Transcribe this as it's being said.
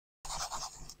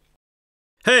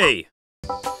Hey!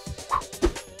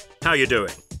 How you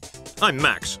doing? I'm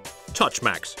Max,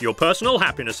 TouchMax, your personal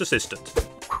happiness assistant.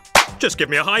 Just give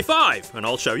me a high five and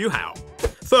I'll show you how.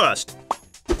 First,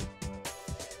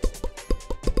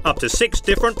 up to 6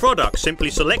 different products, simply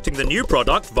selecting the new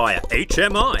product via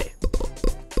HMI.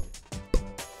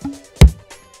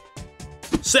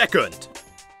 Second,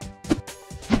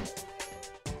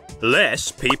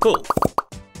 less people,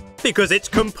 because it's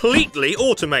completely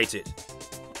automated.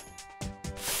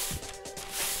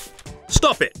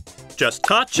 Stop it. Just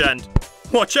touch and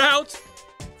watch out.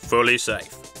 Fully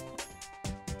safe.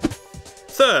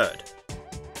 Third,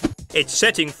 its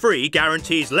setting free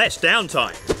guarantees less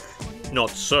downtime.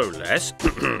 Not so less.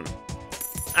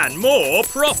 And more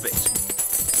profit.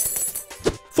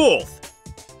 Fourth,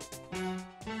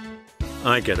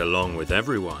 I get along with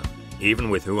everyone,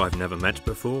 even with who I've never met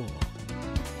before.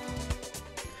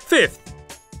 Fifth,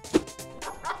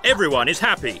 everyone is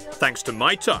happy thanks to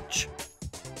my touch.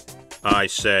 I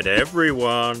said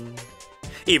everyone.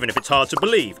 Even if it's hard to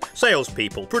believe,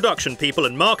 salespeople, production people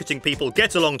and marketing people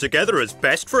get along together as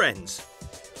best friends.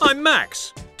 I'm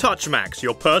Max, TouchMax,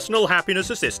 your personal happiness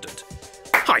assistant.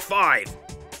 High five!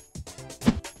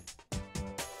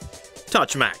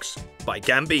 TouchMax by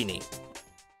Gambini.